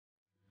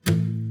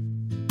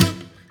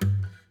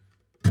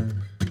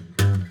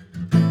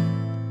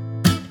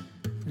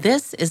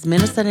This is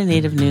Minnesota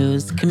Native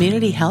News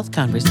Community Health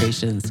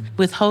Conversations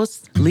with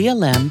hosts Leah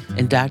Lemm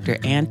and Dr.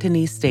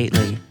 Antony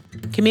Stately.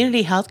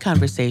 Community Health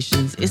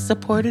Conversations is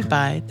supported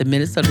by the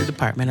Minnesota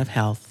Department of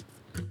Health.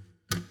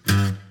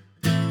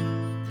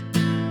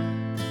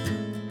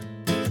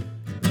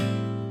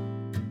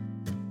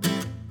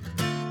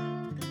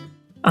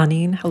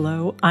 Anine,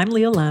 hello. I'm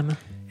Leah Lemm.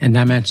 And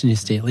I'm Antony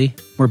Stately.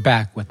 We're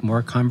back with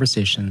more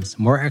conversations,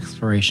 more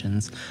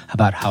explorations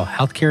about how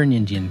healthcare in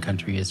Indian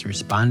country is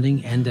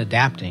responding and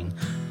adapting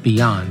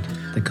beyond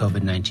the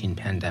COVID-19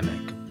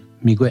 pandemic.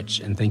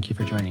 Miigwech, and thank you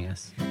for joining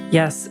us.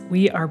 Yes,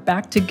 we are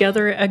back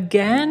together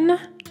again.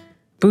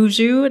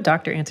 Bonjour,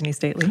 Dr. Antony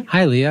Stately.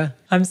 Hi, Leah.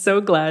 I'm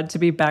so glad to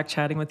be back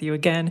chatting with you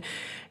again.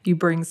 You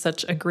bring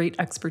such a great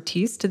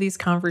expertise to these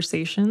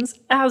conversations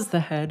as the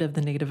head of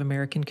the Native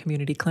American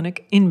Community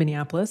Clinic in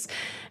Minneapolis.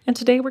 And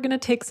today we're going to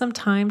take some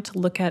time to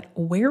look at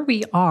where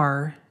we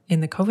are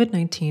in the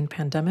COVID-19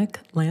 pandemic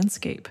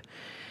landscape.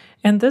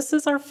 And this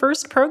is our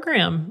first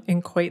program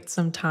in quite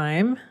some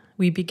time.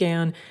 We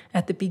began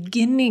at the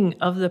beginning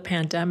of the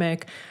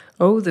pandemic,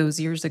 those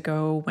years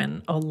ago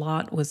when a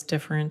lot was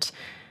different.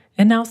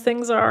 And now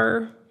things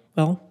are,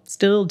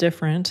 still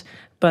different,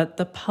 but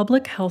the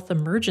public health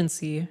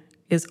emergency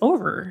is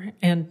over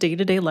and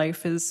day-to-day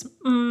life is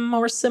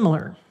more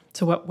similar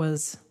to what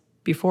was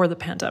before the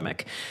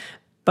pandemic.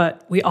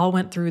 But we all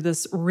went through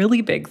this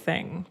really big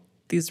thing,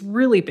 these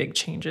really big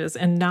changes,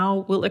 and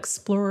now we'll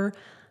explore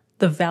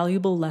the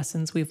valuable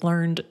lessons we've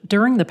learned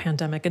during the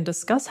pandemic and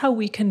discuss how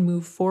we can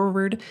move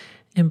forward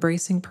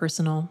embracing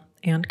personal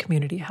and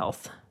community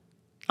health.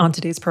 On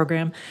today's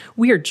program,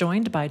 we are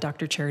joined by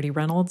Dr. Charity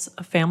Reynolds,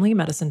 a family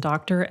medicine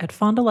doctor at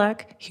Fond du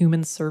Lac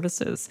Human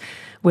Services.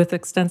 With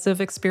extensive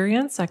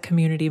experience at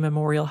Community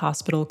Memorial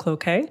Hospital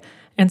Cloquet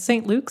and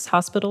St. Luke's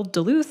Hospital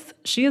Duluth,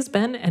 she has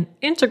been an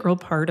integral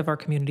part of our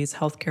community's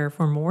healthcare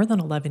for more than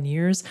 11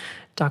 years.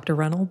 Dr.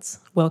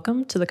 Reynolds,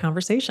 welcome to the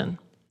conversation.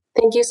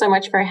 Thank you so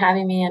much for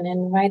having me and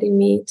inviting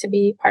me to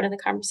be part of the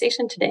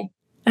conversation today.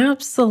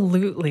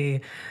 Absolutely.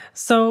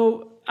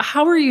 So,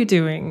 how are you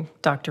doing,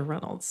 Dr.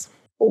 Reynolds?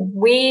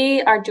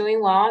 We are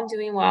doing well. I'm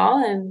doing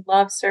well and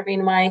love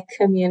serving my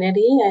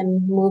community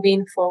and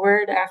moving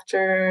forward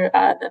after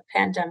the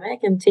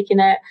pandemic and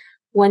taking it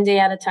one day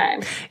at a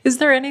time. Is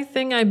there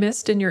anything I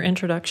missed in your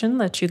introduction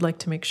that you'd like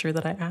to make sure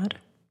that I add?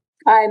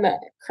 I'm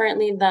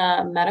currently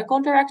the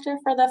medical director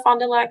for the Fond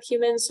du Lac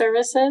Human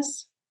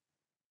Services.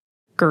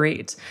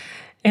 Great.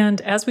 And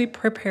as we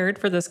prepared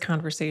for this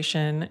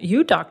conversation,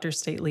 you, Dr.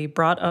 Stately,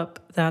 brought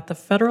up that the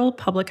federal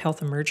public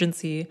health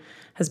emergency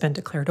has been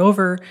declared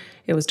over.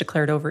 It was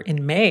declared over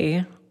in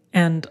May.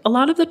 And a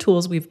lot of the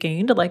tools we've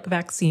gained, like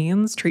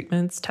vaccines,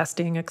 treatments,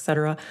 testing,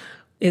 etc.,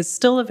 is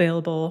still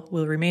available,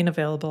 will remain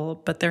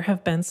available, but there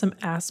have been some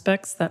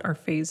aspects that are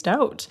phased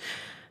out.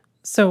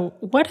 So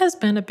what has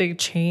been a big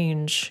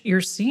change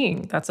you're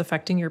seeing that's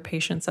affecting your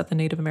patients at the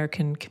Native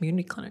American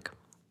Community Clinic?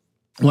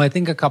 Well, I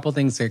think a couple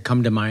things that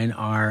come to mind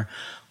are,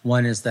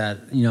 one is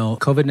that,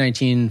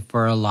 COVID-19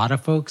 for a lot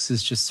of folks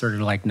is just sort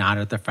of like not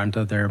at the front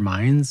of their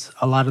minds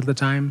a lot of the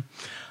time.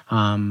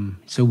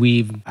 So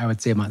I would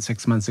say about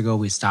 6 months ago,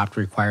 we stopped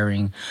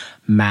requiring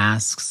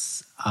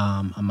masks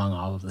among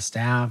all of the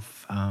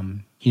staff.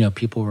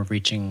 People were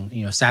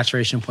reaching,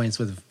 saturation points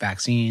with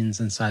vaccines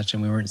and such,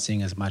 and we weren't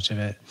seeing as much of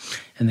it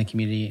in the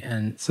community.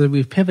 And so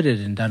we've pivoted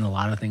and done a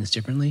lot of things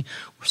differently.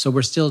 So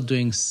we're still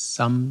doing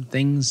some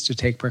things to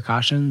take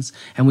precautions.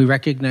 And we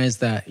recognize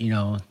that,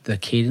 the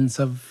cadence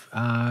of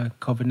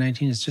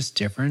COVID-19 is just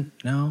different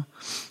now.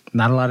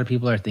 Not a lot of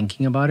people are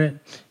thinking about it.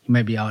 You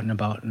might be out and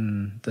about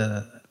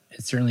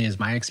it certainly is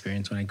my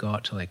experience when I go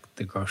out to like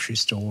the grocery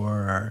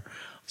store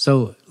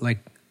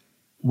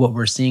what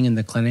we're seeing in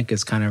the clinic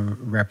is kind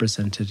of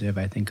representative,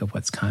 I think, of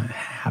what's kind of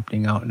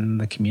happening out in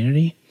the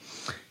community.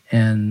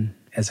 And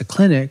as a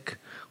clinic,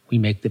 we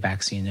make the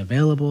vaccine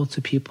available to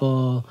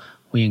people.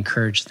 We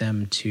encourage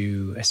them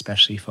to,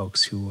 especially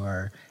folks who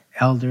are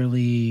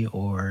elderly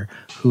or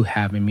who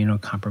have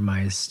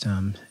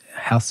immunocompromised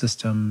health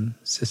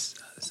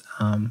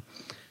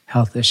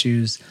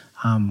issues.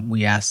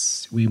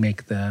 We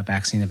make the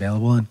vaccine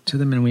available to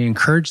them, and we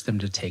encourage them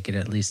to take it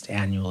at least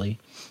annually.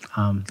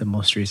 The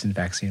most recent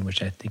vaccine,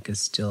 which I think is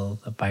still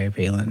the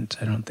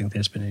bivalent. I don't think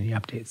there's been any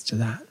updates to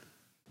that.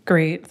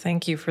 Great.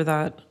 Thank you for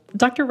that.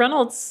 Dr.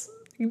 Reynolds,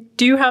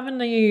 do you have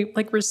any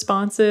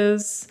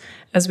responses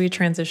as we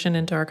transition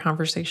into our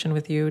conversation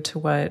with you to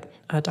what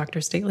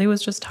Dr. Stately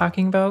was just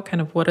talking about?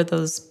 Kind of what are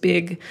those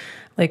big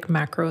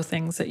macro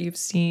things that you've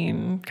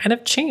seen kind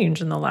of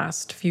change in the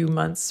last few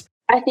months?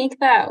 I think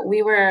that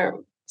we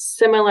were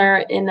similar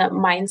in the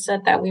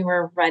mindset that we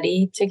were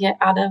ready to get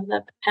out of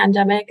the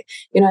pandemic.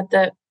 At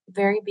the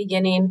very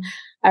beginning,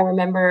 I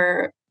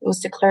remember it was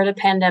declared a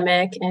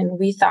pandemic, and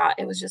we thought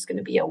it was just going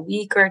to be a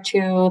week or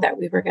two that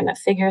we were going to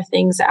figure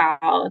things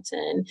out,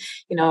 and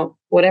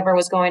whatever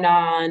was going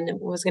on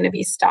was going to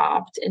be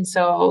stopped. And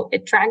so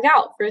it dragged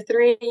out for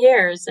 3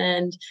 years,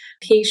 and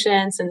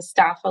patients and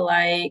staff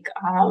alike,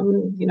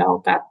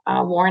 got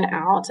worn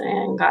out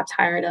and got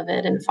tired of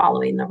it and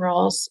following the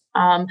rules.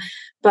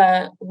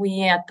 But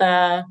we at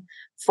the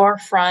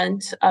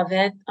forefront of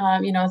it,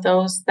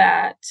 those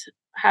that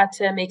had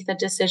to make the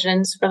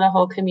decisions for the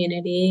whole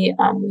community.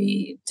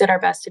 We did our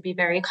best to be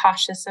very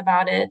cautious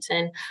about it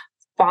and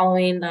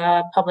following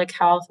the public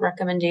health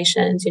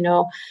recommendations.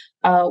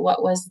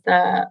 What was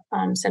the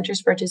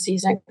Centers for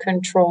Disease and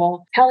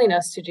Control telling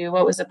us to do?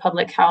 What was the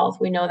public health?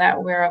 We know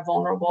that we're a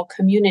vulnerable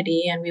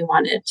community, and we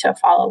wanted to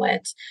follow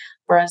it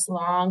for as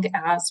long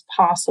as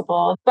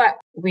possible. But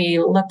we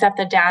looked at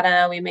the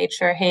data, we made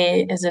sure,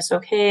 hey, is this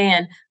okay?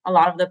 And a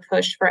lot of the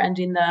push for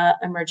ending the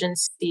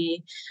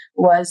emergency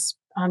was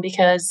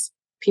because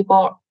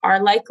people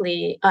are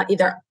likely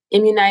either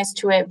immunized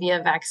to it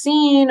via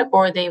vaccine,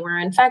 or they were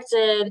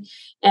infected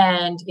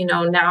and,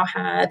 now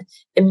had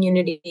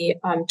immunity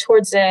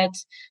towards it.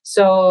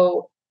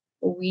 So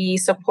we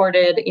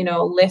supported,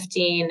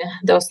 lifting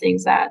those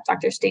things that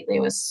Dr. Stately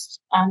was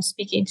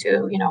speaking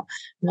to,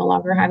 no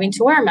longer having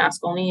to wear a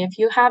mask, only if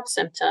you have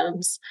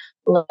symptoms,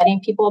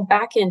 letting people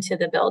back into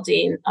the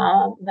building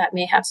that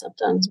may have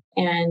symptoms.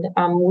 And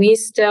we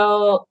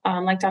still,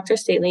 like Dr.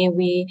 Stately,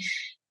 we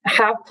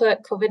have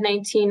put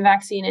COVID-19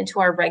 vaccine into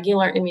our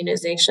regular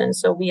immunization.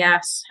 So we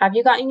ask, have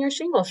you gotten your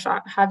shingles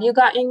shot? Have you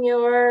gotten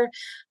your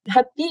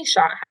Hep B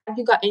shot? Have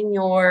you gotten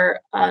your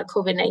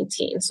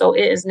COVID-19? So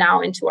it is now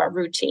into our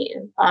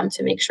routine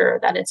to make sure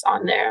that it's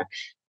on there.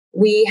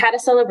 We had a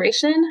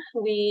celebration.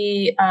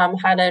 We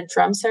had a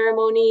drum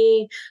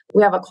ceremony.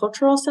 We have a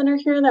cultural center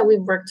here that we've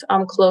worked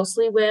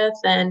closely with,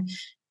 and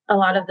a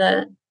lot of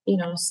the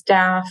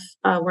staff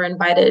were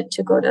invited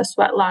to go to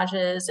sweat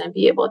lodges and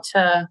be able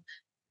to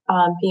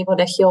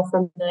heal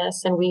from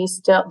this. And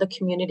the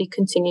community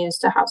continues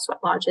to have sweat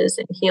lodges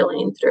and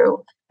healing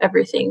through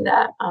everything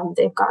that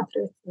they've gone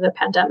through the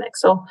pandemic.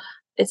 So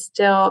it's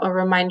still a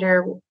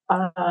reminder,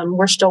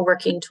 we're still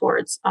working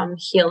towards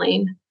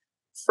healing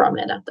from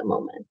it at the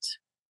moment.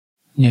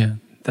 Yeah,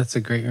 that's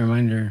a great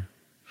reminder.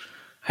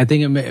 I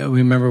think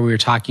remember we were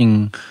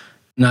talking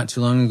not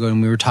too long ago,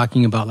 and we were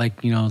talking about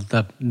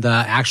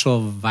the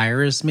actual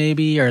virus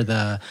maybe, or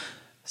the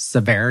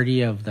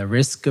severity of the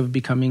risk of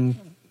becoming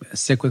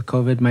sick with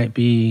COVID might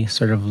be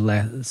sort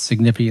of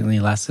significantly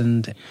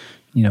lessened.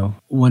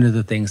 One of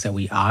the things that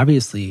we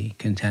obviously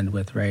contend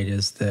with, right,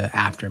 is the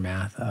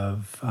aftermath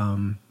of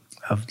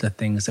the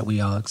things that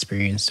we all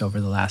experienced over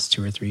the last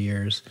 2 or 3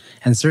 years.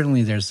 And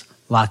certainly there's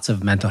lots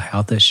of mental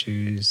health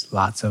issues,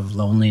 lots of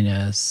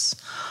loneliness,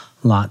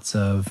 lots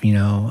of,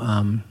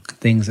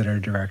 things that are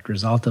a direct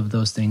result of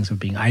those things, of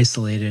being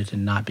isolated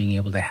and not being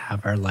able to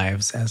have our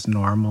lives as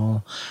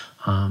normal.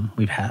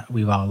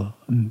 We've all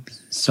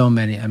so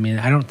many. I mean,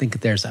 I don't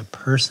think there's a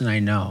person I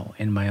know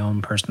in my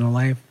own personal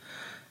life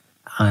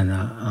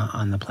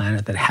on the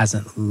planet that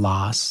hasn't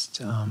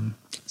lost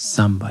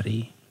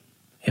somebody,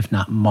 if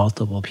not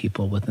multiple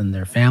people within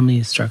their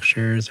family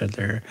structures, or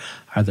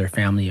their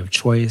family of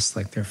choice,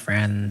 like their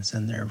friends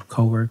and their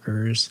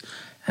coworkers.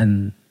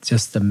 And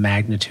just the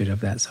magnitude of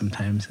that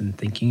sometimes, and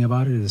thinking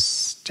about it, is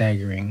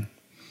staggering.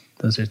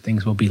 Those are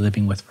things we'll be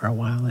living with for a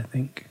while, I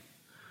think.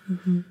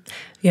 Mm-hmm.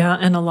 Yeah,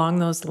 and along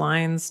those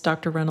lines,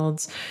 Dr.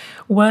 Reynolds,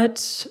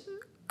 what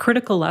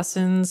critical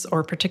lessons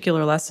or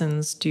particular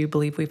lessons do you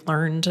believe we've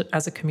learned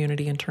as a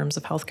community in terms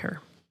of healthcare?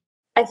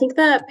 I think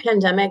the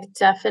pandemic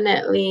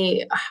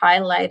definitely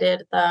highlighted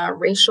the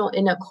racial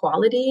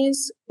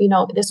inequalities.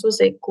 This was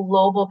a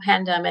global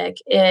pandemic.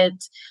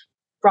 It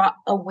brought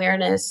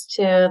awareness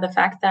to the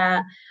fact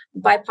that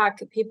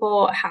BIPOC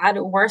people had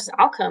worse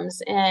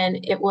outcomes, and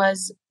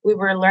we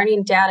were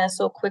learning data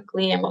so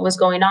quickly and what was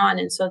going on,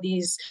 and so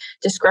these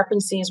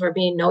discrepancies were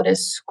being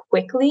noticed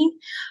quickly.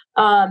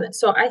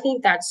 So I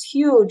think that's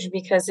huge,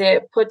 because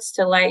it puts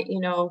to light,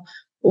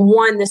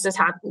 one, this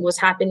was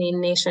happening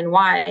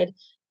nationwide,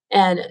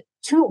 and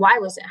two, why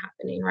was it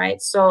happening,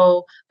 right?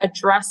 So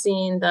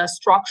addressing the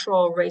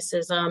structural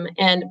racism,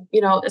 and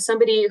as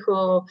somebody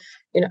who,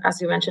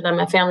 as you mentioned, I'm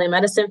a family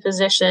medicine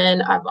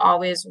physician. I've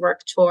always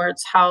worked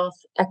towards health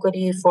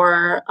equity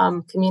for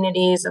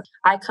communities.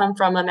 I come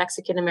from a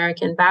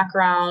Mexican-American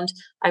background.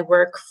 I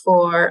work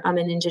for an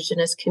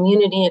Indigenous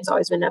community. It's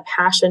always been a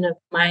passion of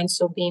mine.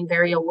 So being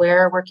very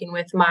aware, working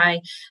with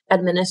my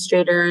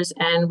administrators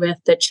and with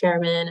the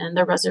chairman and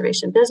the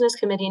Reservation Business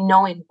Committee,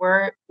 knowing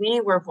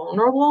we were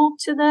vulnerable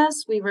to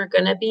this, we were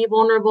going to be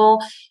vulnerable,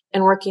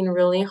 and working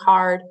really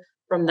hard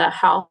from the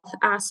health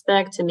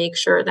aspect to make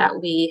sure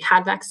that we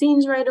had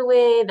vaccines right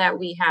away, that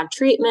we had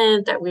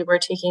treatment, that we were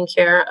taking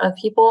care of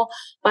people.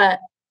 But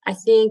I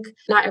think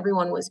not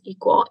everyone was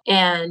equal.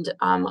 And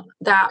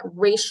that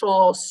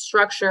racial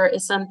structure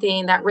is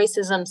something that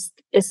racism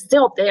is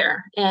still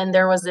there. And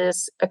there was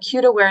this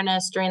acute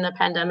awareness during the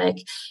pandemic,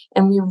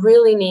 and we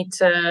really need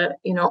to,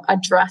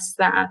 address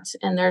that.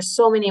 And there's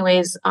so many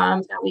ways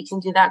that we can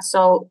do that.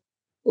 So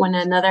when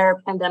another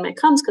pandemic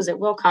comes, because it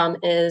will come,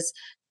 is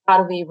how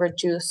do we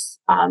reduce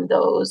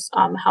those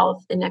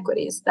health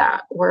inequities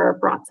that were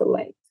brought to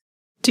light?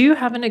 Do you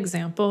have an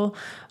example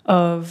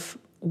of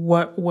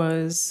what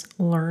was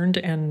learned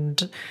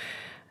and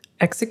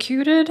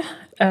executed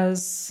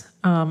as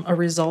a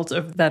result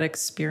of that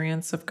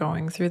experience of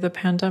going through the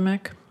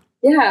pandemic?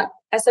 Yeah,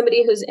 as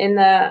somebody who's in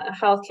the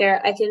healthcare,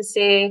 I can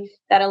say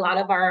that a lot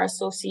of our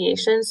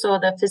associations, so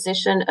the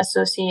physician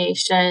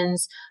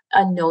associations,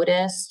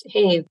 noticed,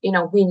 hey,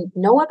 we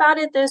know about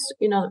it,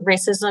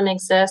 racism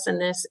exists and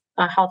this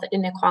health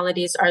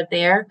inequalities are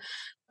there,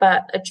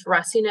 but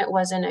addressing it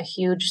wasn't a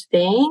huge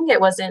thing.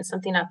 It wasn't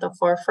something at the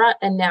forefront.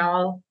 And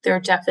now they're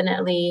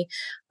definitely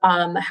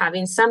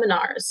having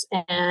seminars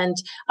and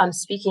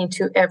speaking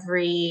to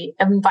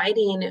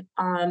inviting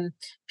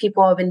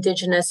people of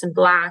Indigenous and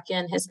Black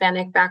and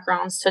Hispanic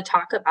backgrounds to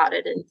talk about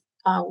it and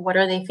what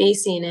are they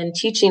facing, and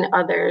teaching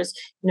others,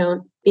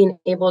 being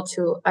able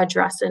to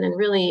address it, and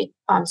really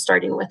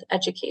starting with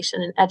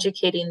education and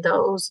educating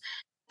those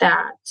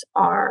that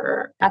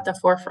are at the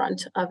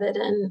forefront of it.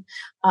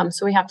 And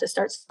so we have to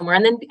start somewhere,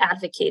 and then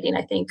advocating.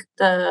 I think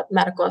the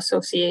medical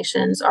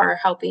associations are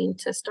helping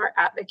to start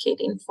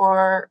advocating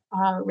for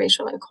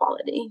racial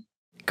equality.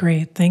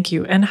 Great, thank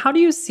you. And how do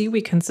you see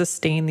we can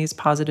sustain these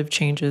positive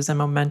changes and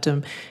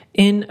momentum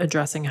in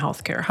addressing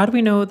healthcare? How do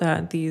we know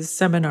that these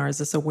seminars,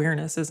 this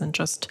awareness, isn't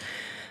just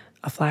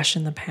a flash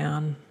in the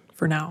pan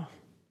for now?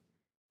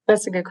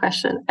 That's a good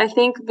question. I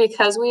think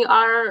because we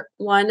are,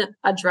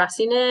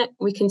 addressing it,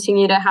 we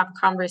continue to have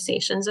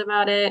conversations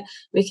about it.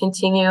 We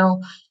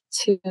continue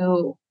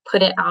to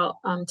put it out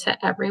to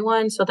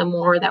everyone. So the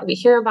more that we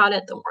hear about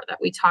it, the more that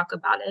we talk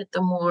about it,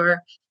 the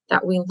more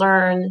that we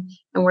learn,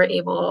 and we're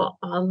able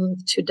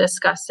to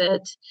discuss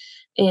it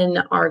in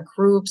our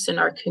groups, in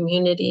our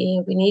community.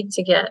 We need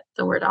to get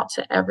the word out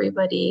to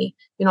everybody.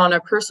 On a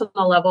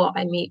personal level,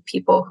 I meet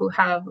people who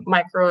have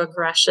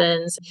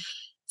microaggressions.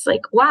 It's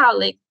like, wow,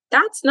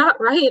 that's not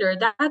right, or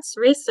that's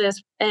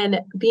racist, and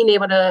being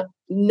able to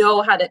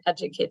know how to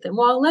educate them.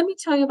 Well, let me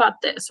tell you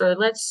about this, or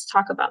let's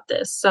talk about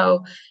this.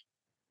 So,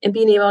 and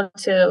being able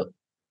to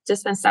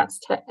dispense that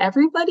to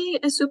everybody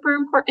is super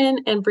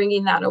important, and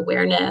bringing that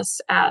awareness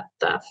at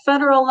the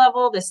federal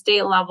level, the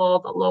state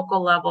level, the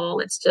local level.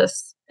 It's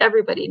just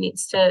everybody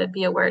needs to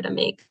be aware to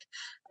make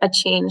a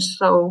change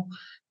so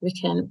we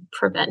can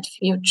prevent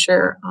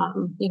future,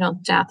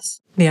 deaths.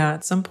 Yeah,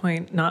 at some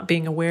point, not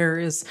being aware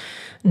is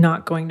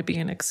not going to be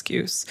an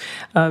excuse.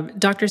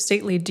 Dr.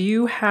 Stately, do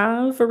you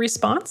have a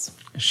response?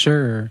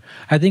 Sure.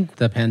 I think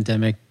the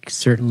pandemic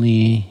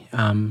certainly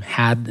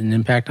had an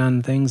impact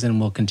on things and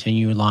will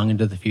continue long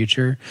into the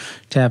future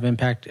to have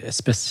impact,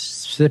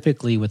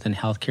 specifically within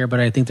healthcare.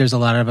 But I think there's a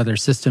lot of other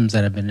systems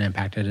that have been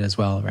impacted as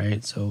well,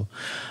 right? So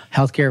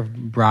healthcare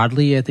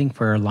broadly, I think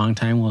for a long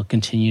time will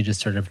continue to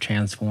sort of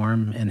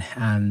transform and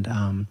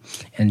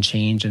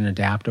change and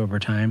adapt over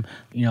time.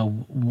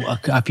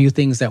 A few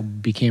things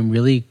that became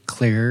really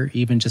clear,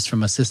 even just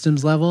from a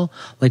systems level,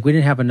 like we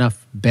didn't have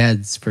enough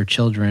beds for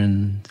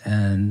children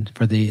and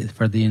for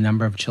the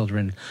number of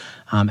children,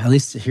 at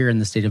least here in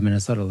the state of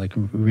Minnesota. Like,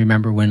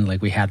 remember when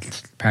we had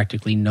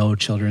practically no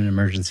children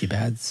emergency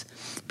beds,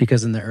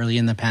 because in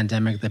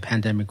the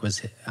pandemic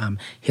was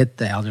hit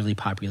the elderly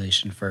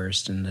population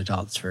first and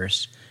adults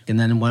first, and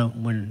then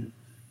when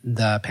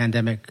the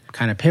pandemic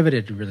kind of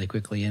pivoted really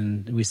quickly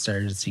and we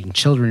started seeing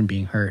children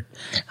being hurt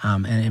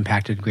and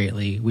impacted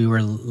greatly, we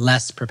were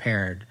less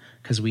prepared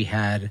because we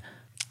had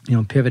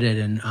pivoted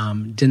and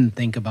didn't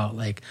think about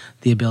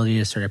the ability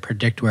to sort of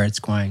predict where it's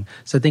going.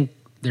 So I think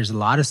there's a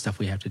lot of stuff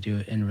we have to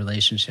do in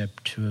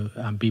relationship to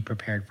be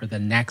prepared for the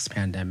next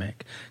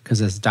pandemic, because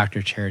as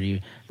Dr.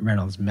 Charity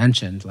Reynolds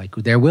mentioned,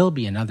 there will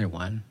be another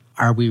one.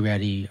 Are we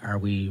ready?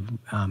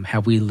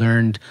 Have we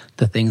learned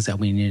the things that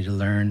we need to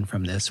learn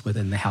from this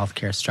within the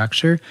healthcare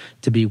structure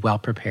to be well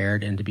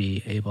prepared and to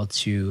be able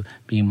to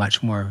be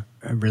much more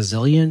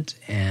resilient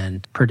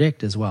and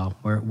predict as well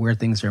where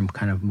things are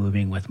kind of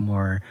moving with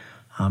more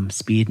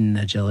speed and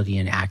agility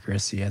and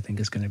accuracy? I think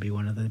is going to be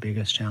one of the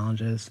biggest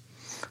challenges.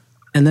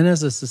 And then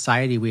as a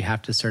society, we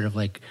have to sort of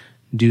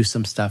do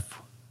some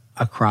stuff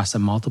across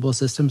multiple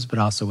systems, but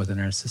also within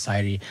our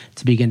society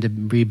to begin to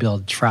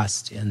rebuild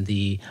trust in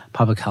the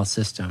public health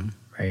system,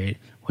 right?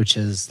 Which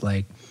is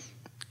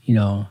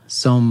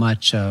so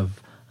much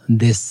of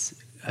this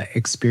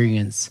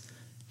experience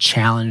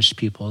challenged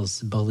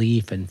people's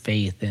belief and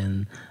faith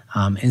in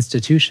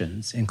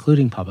institutions,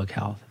 including public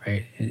health,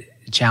 right?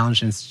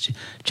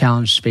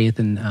 Challenged faith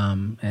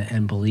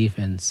and belief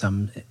in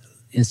some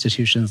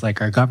institutions like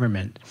our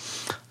government.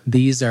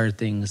 These are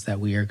things that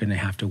we are going to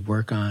have to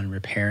work on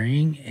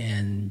repairing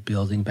and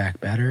building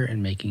back better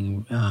and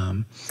making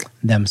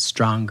them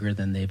stronger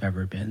than they've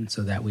ever been,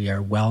 so that we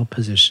are well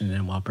positioned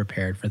and well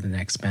prepared for the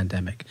next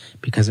pandemic,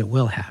 because it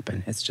will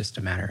happen. It's just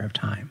a matter of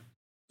time.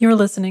 You're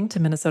listening to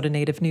Minnesota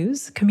Native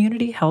News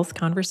Community Health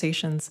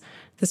Conversations.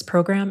 This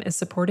program is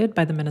supported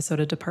by the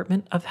Minnesota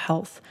Department of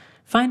Health.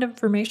 Find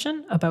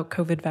information about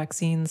COVID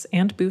vaccines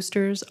and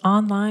boosters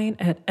online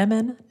at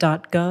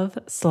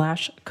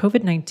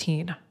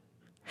MN.gov/COVID19.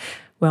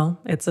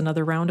 Well, it's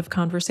another round of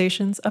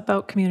conversations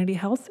about community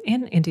health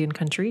in Indian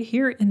country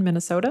here in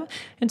Minnesota.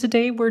 And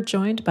today we're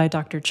joined by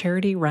Dr.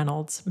 Charity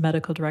Reynolds,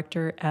 Medical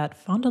Director at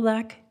Fond du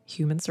Lac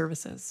Human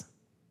Services.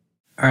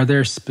 Are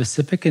there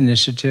specific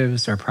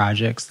initiatives or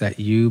projects that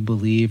you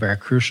believe are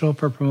crucial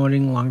for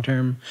promoting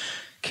long-term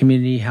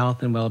community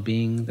health and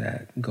well-being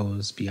that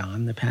goes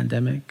beyond the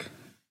pandemic?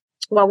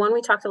 Well, one,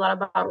 we talked a lot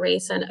about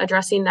race and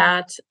addressing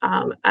that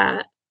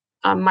at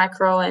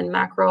micro and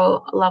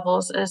macro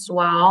levels as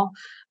well.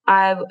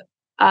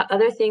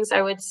 Other things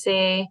I would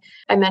say,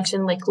 I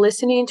mentioned like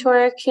listening to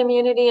our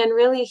community and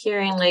really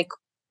hearing like,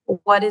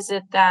 what is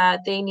it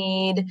that they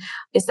need?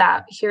 Is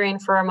that hearing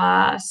from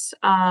us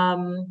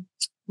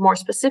more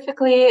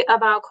specifically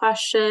about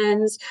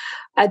questions,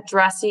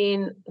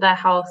 addressing the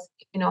health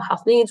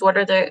needs? What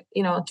are the,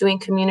 doing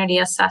community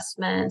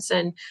assessments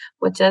and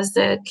what does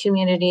the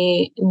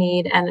community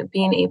need, and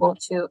being able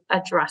to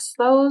address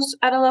those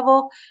at a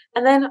level.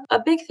 And then a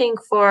big thing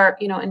for,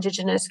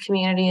 Indigenous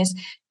communities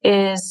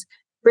is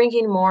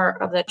bringing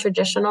more of the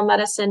traditional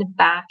medicine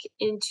back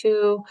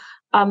into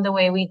the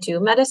way we do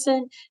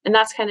medicine. And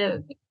that's kind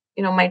of,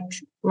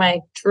 my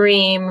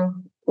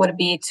dream would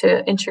be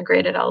to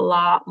integrate it a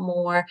lot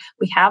more.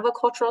 We have a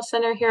cultural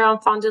center here on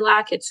Fond du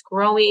Lac. It's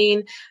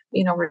growing.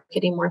 We're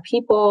getting more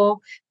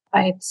people.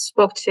 I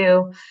spoke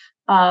to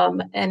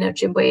an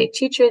Ojibwe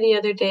teacher the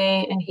other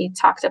day, and he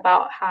talked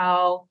about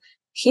how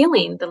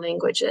healing the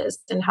languages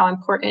and how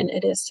important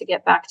it is to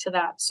get back to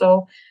that.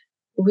 So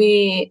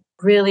we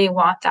really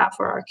want that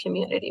for our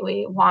community.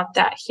 We want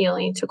that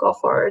healing to go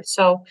forward.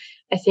 So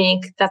I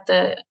think that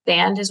the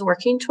band is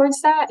working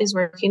towards that, is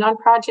working on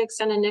projects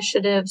and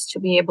initiatives to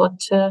be able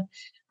to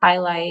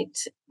highlight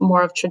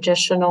more of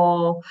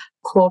traditional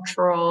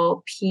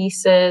cultural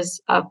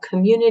pieces of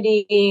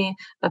community,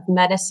 of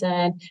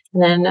medicine.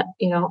 And then,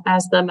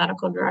 as the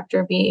medical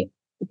director,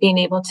 being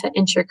able to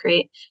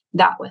integrate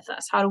that with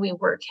us. How do we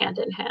work hand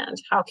in hand?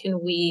 How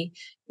can we,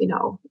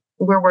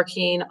 we're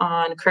working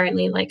on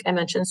currently, like I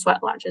mentioned,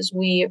 sweat lodges.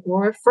 We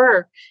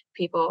refer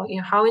people,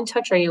 how in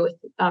touch are you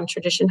with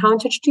tradition? How in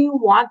touch do you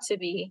want to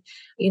be?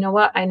 You know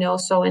what? I know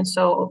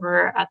so-and-so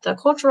over at the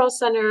cultural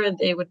center.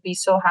 They would be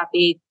so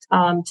happy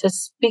to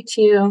speak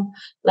to you.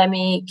 Let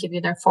me give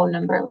you their phone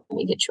number. Let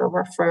me get you a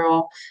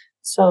referral.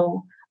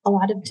 So a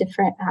lot of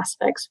different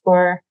aspects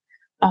for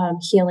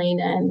healing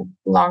and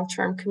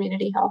long-term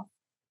community health.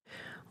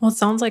 Well, it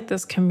sounds like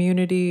this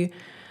community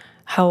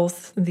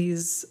health,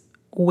 these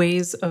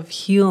ways of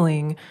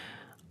healing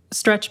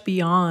stretch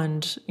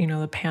beyond,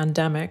 the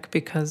pandemic,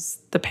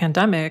 because the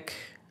pandemic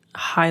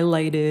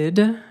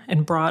highlighted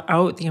and brought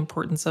out the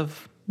importance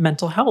of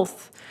mental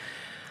health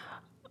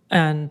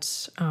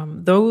and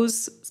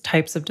those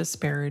types of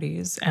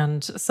disparities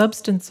and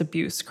substance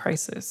abuse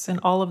crisis and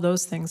all of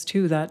those things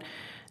too that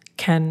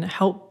can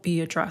help be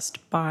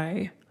addressed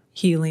by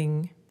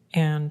healing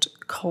and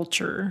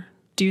culture.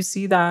 Do you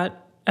see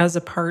that as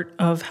a part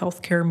of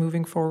healthcare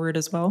moving forward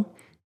as well?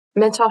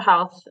 Mental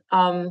health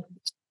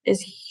is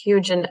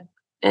huge in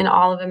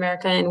all of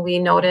America, and we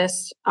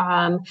notice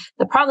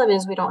the problem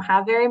is we don't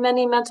have very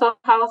many mental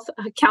health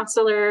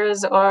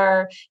counselors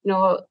or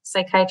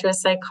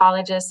psychiatrists,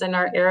 psychologists in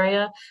our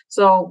area.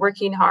 So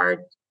working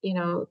hard,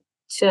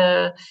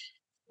 to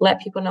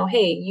let people know,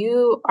 hey,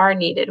 you are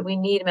needed. We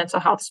need mental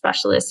health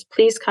specialists.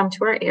 Please come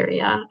to our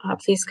area.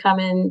 Please come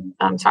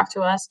and talk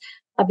to us.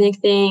 A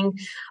big thing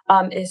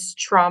is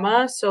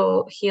trauma.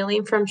 So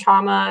healing from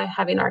trauma,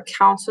 having our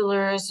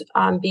counselors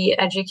be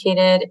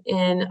educated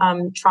in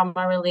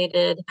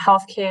trauma-related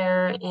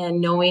healthcare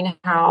and knowing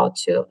how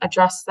to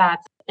address that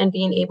and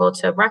being able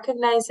to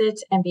recognize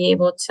it and be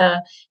able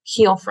to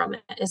heal from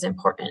it is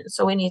important.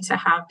 So we need to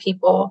have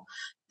people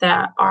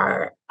that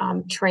are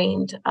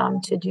trained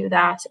to do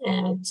that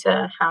and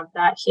to have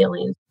that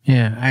healing.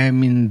 Yeah, I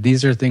mean,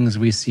 these are things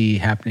we see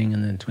happening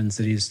in the Twin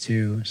Cities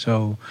too.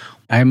 So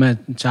I'm a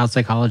child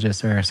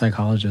psychologist or a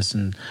psychologist,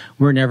 and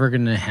we're never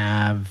going to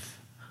have,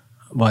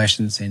 well, I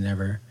shouldn't say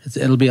never.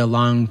 It'll be a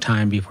long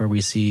time before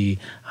we see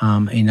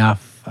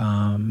enough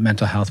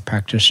mental health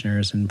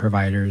practitioners and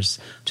providers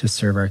to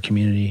serve our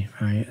community,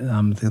 right?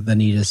 The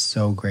need is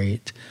so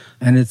great.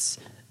 And it's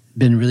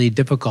been really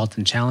difficult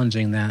and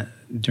challenging that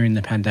during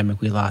the pandemic,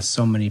 we lost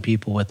so many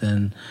people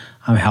within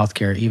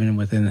healthcare, even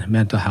within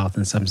mental health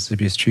and substance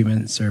abuse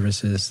treatment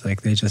services.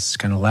 Like they just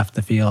kind of left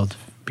the field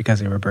because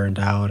they were burned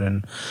out.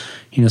 And,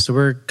 so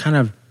we're kind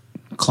of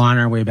clawing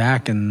our way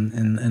back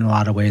in a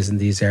lot of ways in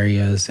these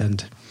areas.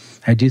 And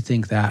I do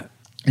think that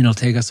it'll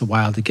take us a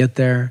while to get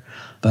there.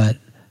 But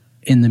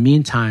in the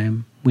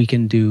meantime, we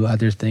can do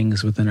other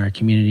things within our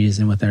communities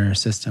and within our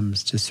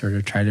systems to sort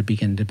of try to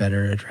begin to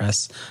better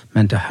address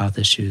mental health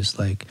issues.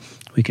 Like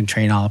we can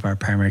train all of our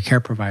primary care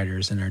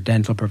providers and our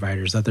dental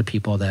providers, other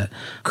people that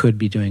could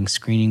be doing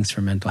screenings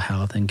for mental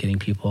health and getting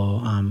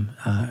people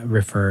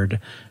referred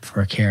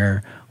for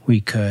care. we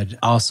could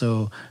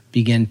also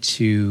begin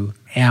to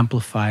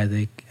amplify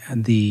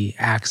the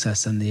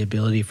access and the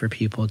ability for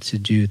people to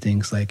do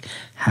things like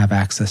have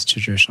access to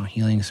traditional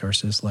healing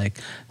sources like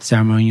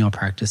ceremonial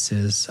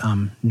practices,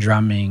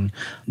 drumming,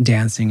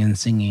 dancing and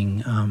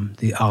singing,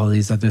 all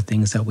these other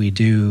things that we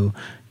do.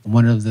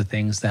 One of the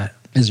things that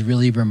is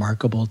really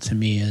remarkable to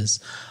me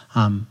is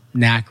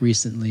NACC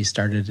recently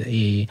started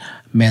a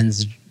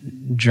men's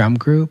drum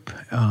group.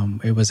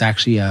 It was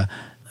actually a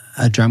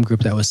drum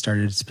group that was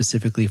started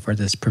specifically for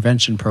this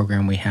prevention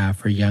program we have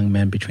for young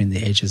men between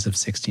the ages of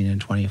 16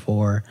 and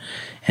 24.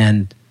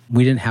 And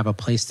we didn't have a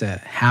place to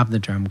have the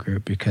drum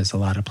group because a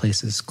lot of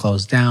places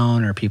closed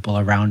down or people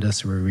around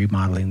us were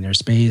remodeling their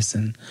space.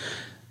 And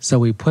so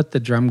we put the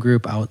drum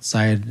group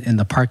outside in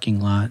the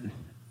parking lot,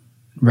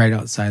 right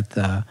outside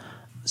the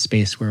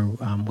space where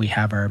we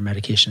have our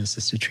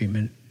medication-assisted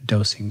treatment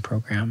dosing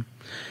program.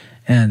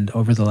 And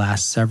over the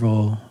last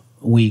several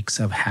weeks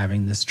of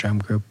having this drum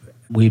group,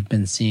 we've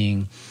been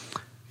seeing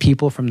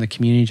people from the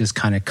community just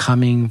kind of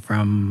coming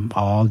from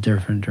all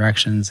different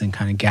directions and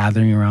kind of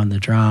gathering around the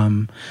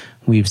drum.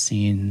 We've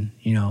seen,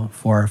 4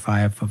 or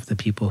 5 of the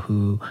people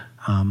who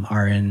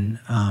are in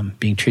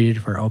being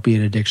treated for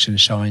opiate addiction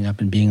showing up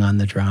and being on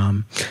the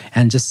drum.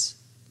 And just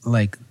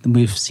like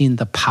we've seen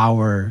the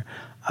power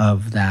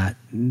of that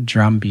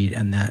drum beat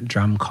and that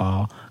drum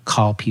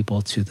call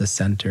people to the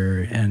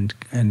center and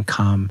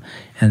come.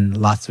 And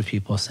lots of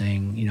people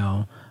saying,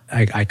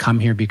 I come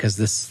here because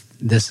this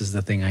is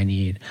the thing I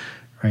need,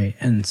 right?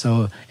 And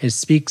so it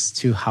speaks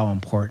to how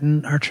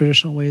important our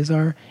traditional ways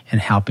are in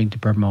helping to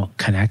promote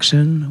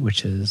connection,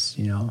 which is,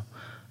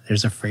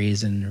 there's a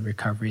phrase in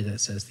recovery that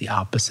says the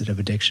opposite of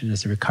addiction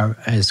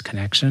is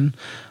connection.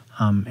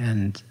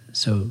 And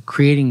so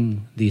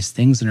creating these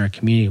things in our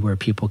community where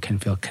people can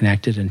feel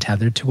connected and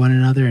tethered to one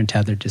another and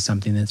tethered to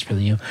something that's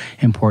really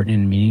important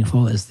and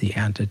meaningful is the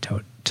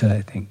antidote to,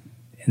 I think,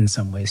 in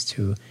some ways,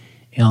 to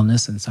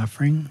illness and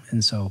suffering.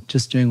 And so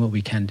just doing what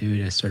we can do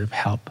to sort of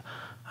help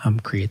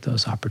create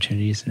those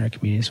opportunities in our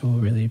communities will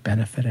really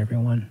benefit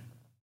everyone.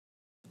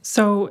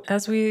 So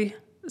as we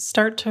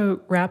start to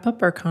wrap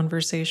up our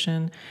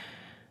conversation,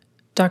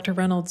 Dr.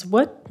 Reynolds,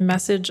 what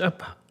message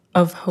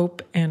of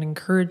hope and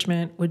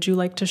encouragement would you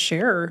like to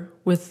share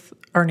with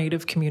our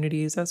Native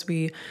communities as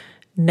we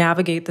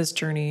navigate this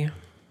journey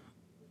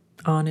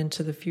on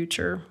into the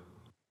future?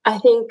 I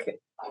think,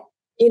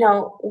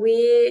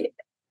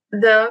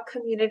 the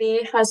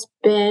community has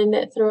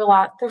been through a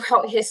lot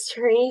throughout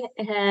history.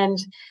 And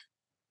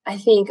I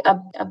think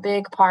a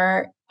big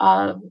part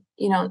of,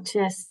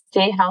 to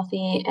stay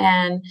healthy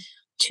and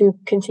to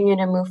continue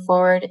to move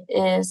forward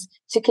is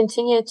to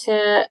continue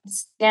to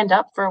stand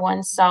up for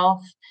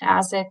oneself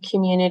as a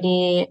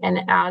community and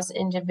as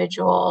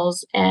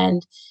individuals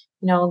and,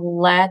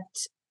 let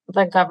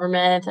the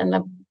government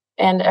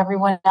and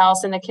everyone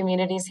else in the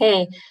communities,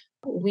 hey,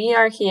 we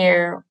are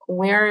here,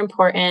 we're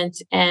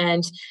important,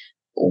 and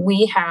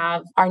we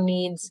have our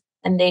needs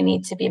and they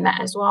need to be met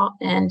as well.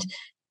 And,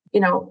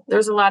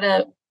 there's a lot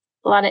of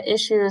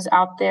issues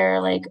out there,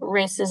 like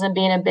racism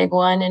being a big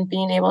one, and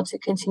being able to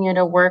continue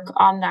to work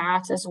on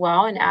that as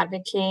well and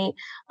advocate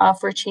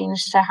for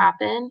change to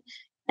happen.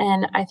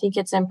 And I think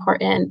it's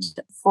important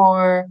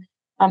for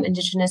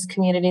Indigenous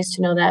communities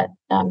to know that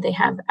they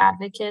have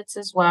advocates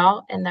as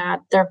well and that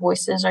their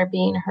voices are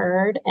being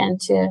heard,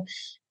 and to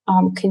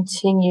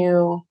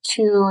continue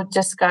to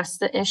discuss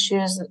the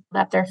issues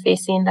that they're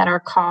facing that are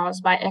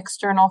caused by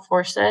external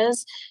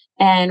forces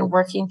and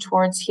working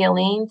towards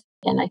healing.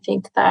 And I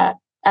think that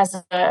as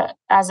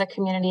a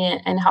community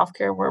in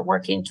healthcare, we're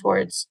working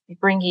towards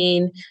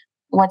bringing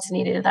what's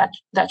needed,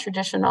 that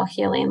traditional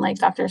healing, like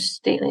Dr.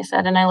 Stately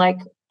said. And I like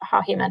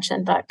how he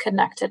mentioned that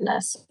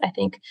connectedness. I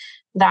think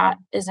that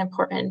is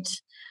important.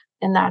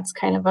 And that's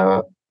kind of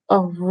a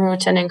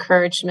root and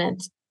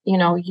encouragement.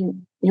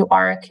 You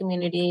are a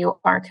community, you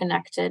are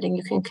connected, and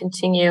you can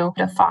continue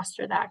to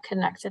foster that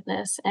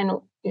connectedness. And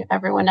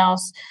everyone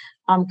else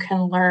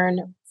can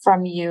learn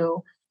from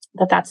you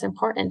that that's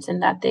important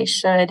and that they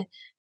should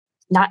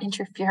not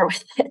interfere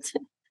with it.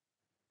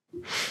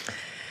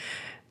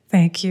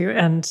 Thank you.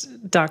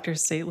 And Dr.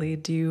 Stately,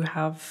 do you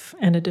have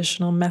an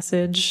additional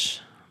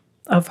message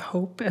of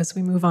hope as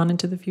we move on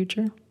into the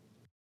future?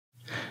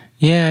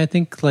 Yeah, I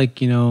think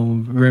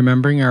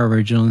remembering our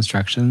original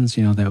instructions,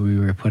 that we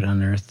were put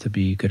on earth to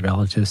be good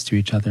relatives to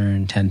each other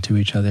and tend to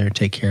each other,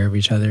 take care of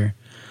each other.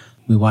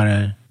 We want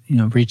to,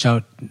 reach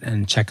out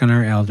and check on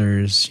our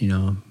elders,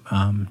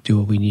 do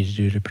what we need to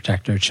do to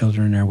protect our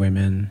children, our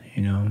women,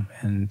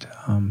 and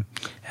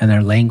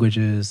our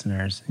languages and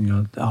our,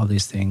 all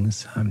these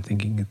things. I'm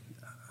thinking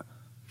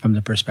from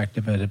the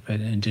perspective of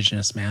an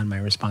Indigenous man, my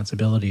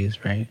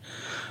responsibilities, right?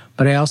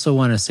 But I also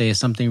want to say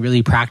something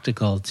really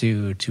practical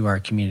to our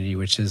community,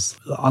 which is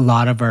a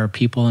lot of our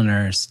people in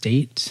our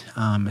state,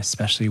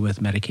 especially with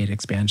Medicaid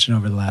expansion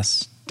over the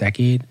last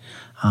decade,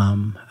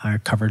 are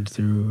covered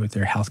through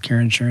their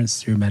healthcare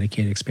insurance through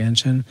Medicaid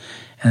expansion.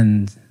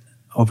 And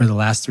over the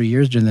last 3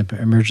 years during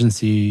the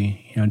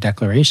emergency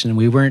declaration,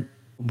 we weren't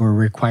we're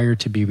required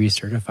to be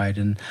recertified.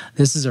 And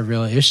this is a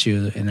real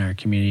issue in our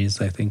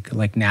communities. I think,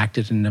 like NACC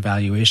did an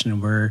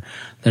evaluation where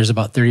there's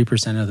about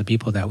 30% of the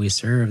people that we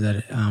serve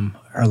that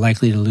are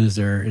likely to lose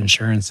their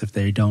insurance if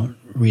they don't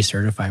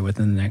recertify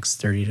within the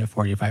next 30 to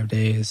 45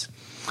 days.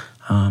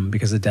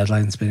 Because the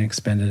deadline's been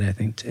extended, I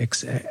think,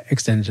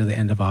 extended to the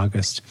end of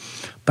August.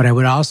 But I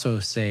would also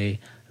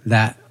say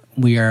that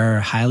we are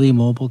a highly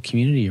mobile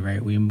community,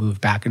 right? We move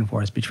back and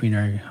forth between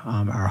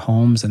our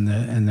homes and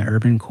the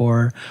urban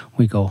core.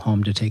 We go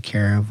home to take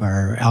care of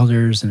our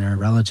elders and our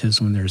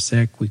relatives when they're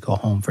sick. We go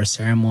home for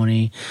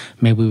ceremony.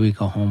 Maybe we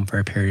go home for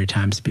a period of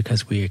times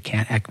because we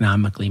can't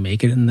economically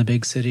make it in the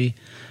big city.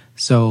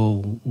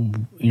 So,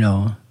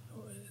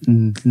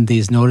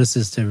 these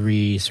notices to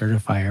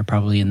recertify are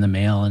probably in the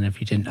mail, and if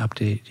you didn't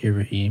update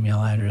your email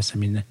address, I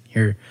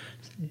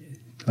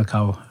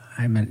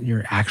meant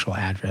your actual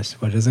address.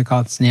 What is it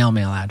called? Snail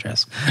mail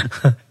address.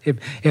 if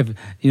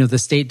the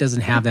state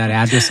doesn't have that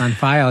address on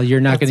file,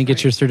 you're not going to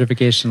get your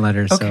certification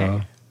letter. Okay.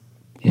 So,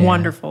 yeah.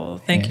 Wonderful.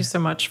 Thank you so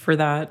much for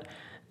that,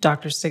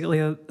 Dr.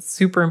 Stately.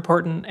 Super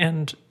important.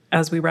 And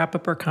as we wrap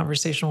up our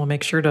conversation, we'll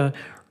make sure to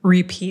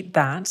repeat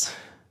that.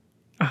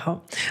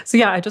 So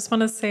yeah, I just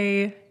want to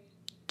say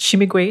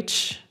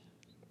Chimigwech,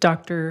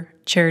 Dr.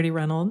 Charity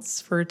Reynolds,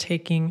 for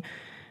taking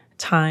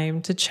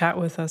time to chat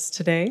with us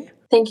today.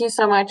 Thank you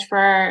so much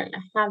for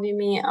having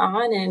me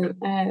on, and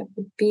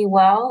be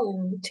well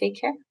and take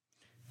care.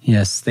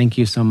 Yes, thank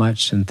you so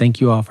much. And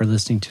thank you all for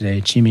listening today.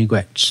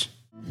 Chimigwech.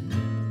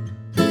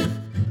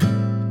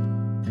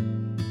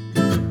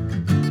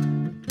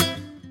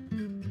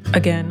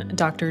 Again,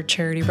 Dr.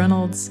 Charity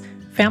Reynolds,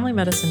 family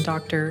medicine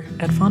doctor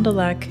at Fond du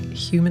Lac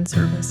Human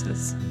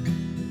Services.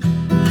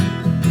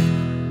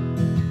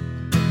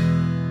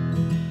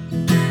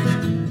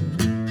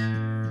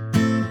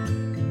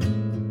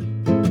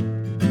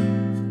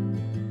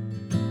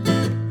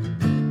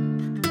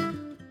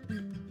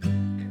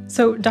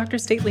 So, Dr.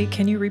 Stately,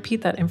 can you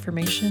repeat that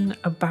information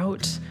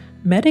about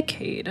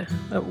Medicaid?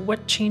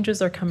 What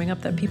changes are coming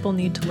up that people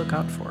need to look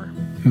out for?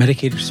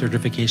 Medicaid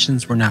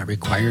certifications were not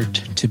required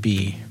to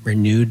be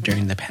renewed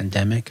during the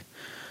pandemic.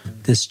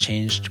 This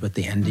changed with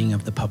the ending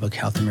of the public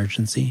health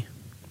emergency.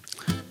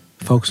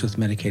 Folks with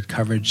Medicaid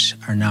coverage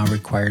are now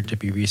required to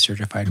be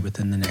recertified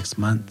within the next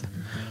month.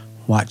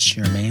 Watch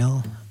your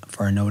mail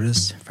for a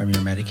notice from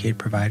your Medicaid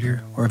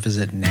provider, or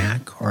visit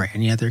NACC or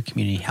any other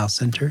community health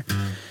center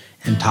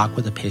and talk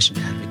with a patient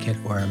advocate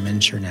or a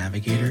MNSure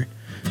navigator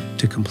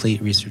to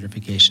complete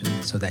recertification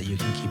so that you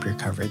can keep your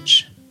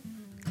coverage.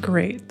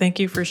 Great. Thank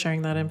you for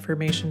sharing that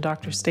information,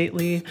 Dr.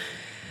 Stately.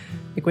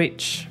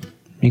 Miigwech.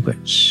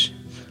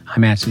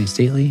 I'm Antony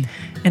Stately.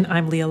 And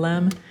I'm Leah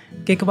Lemm.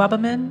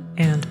 Gigawabamen,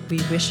 and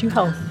we wish you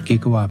health.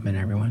 Gigawabamen,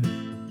 everyone.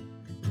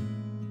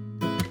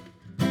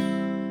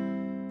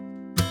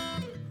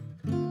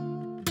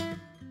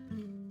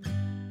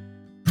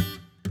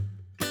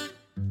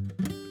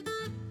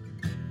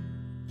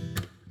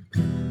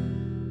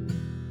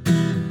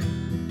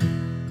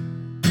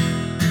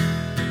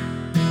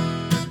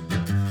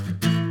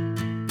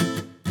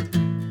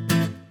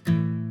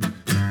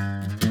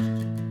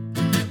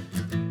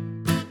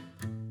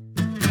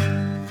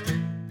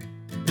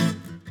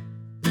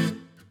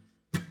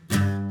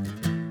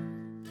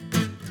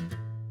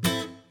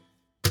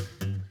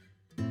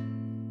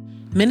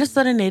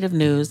 Minnesota Native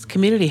News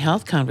Community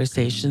Health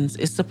Conversations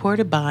is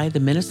supported by the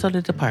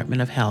Minnesota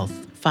Department of Health.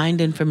 Find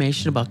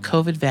information about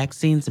COVID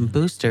vaccines and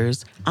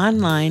boosters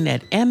online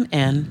at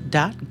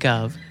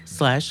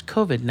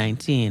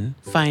MN.gov/COVID19.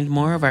 Find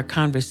more of our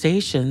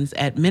conversations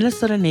at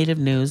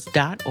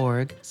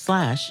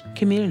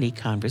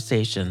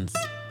minnesotanativenews.org/communityconversations.